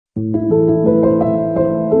Hello,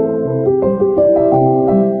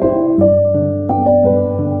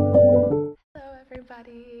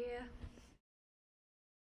 everybody.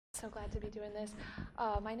 So glad to be doing this.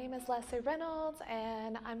 My name is Reynolds,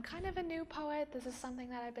 and I'm kind of a new poet. This is something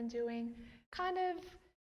that I've been doing kind of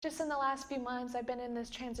just in the last few months. I've been in this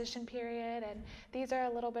transition period, and these are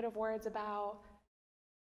a little bit of words about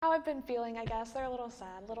how I've been feeling, I guess. They're a little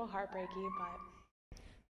sad, a little heartbreaky, but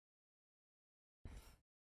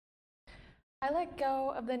I let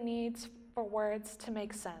go of the needs for words to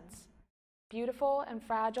make sense. Beautiful and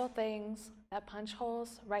fragile things that punch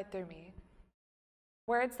holes right through me.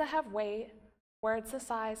 Words that have weight, words the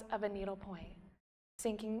size of a needle point,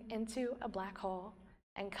 sinking into a black hole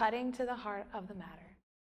and cutting to the heart of the matter.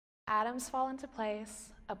 Atoms fall into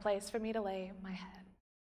place, a place for me to lay my head.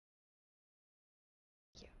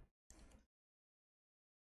 Thank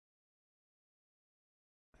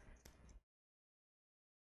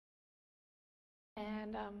you.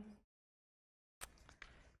 And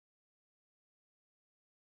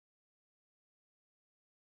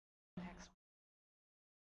next one.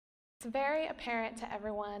 It's very apparent to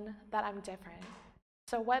everyone that I'm different.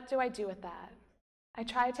 So what do I do with that? I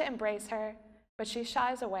try to embrace her, but she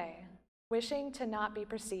shies away, wishing to not be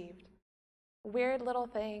perceived. Weird little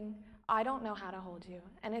thing, I don't know how to hold you,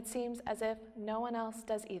 and it seems as if no one else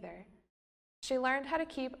does either. She learned how to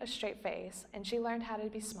keep a straight face, and she learned how to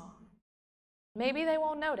be small. Maybe they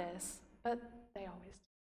won't notice, but they always do.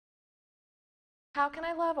 How can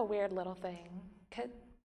I love a weird little thing?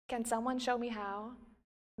 Can someone show me how?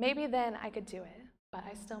 Maybe then I could do it, but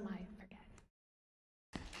I still might forget.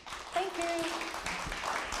 Thank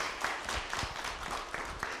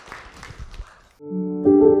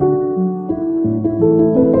you.